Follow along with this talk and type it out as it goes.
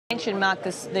Mentioned Mark,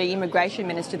 the Immigration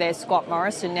Minister there, Scott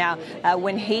Morrison. Now,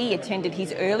 when he attended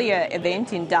his earlier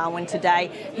event in Darwin today,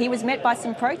 he was met by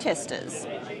some protesters.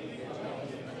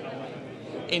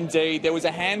 Indeed, there was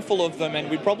a handful of them, and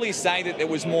we'd probably say that there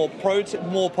was more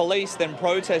police than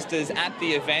protesters at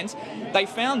the event. They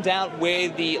found out where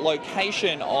the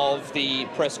location of the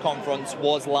press conference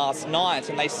was last night,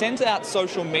 and they sent out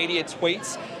social media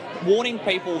tweets warning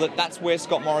people that that's where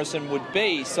Scott Morrison would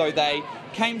be. So they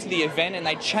came to the event and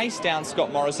they chased down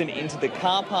Scott Morrison into the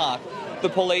car park. The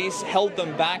police held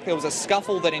them back. There was a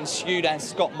scuffle that ensued as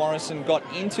Scott Morrison got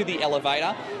into the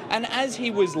elevator. And as he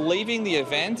was leaving the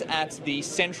event at the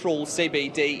central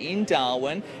CBD in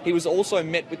Darwin, he was also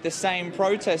met with the same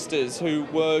protesters who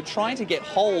were trying to get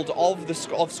hold of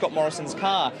Scott Morrison's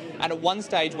car. And at one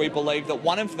stage, we believe that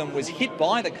one of them was hit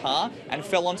by the car and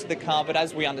fell onto the car. But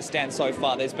as we understand so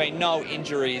far, there's been no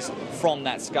injuries from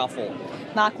that scuffle.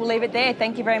 Mark, we'll leave it there.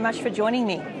 Thank you very much for joining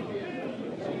me.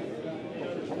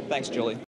 Thanks, Julie.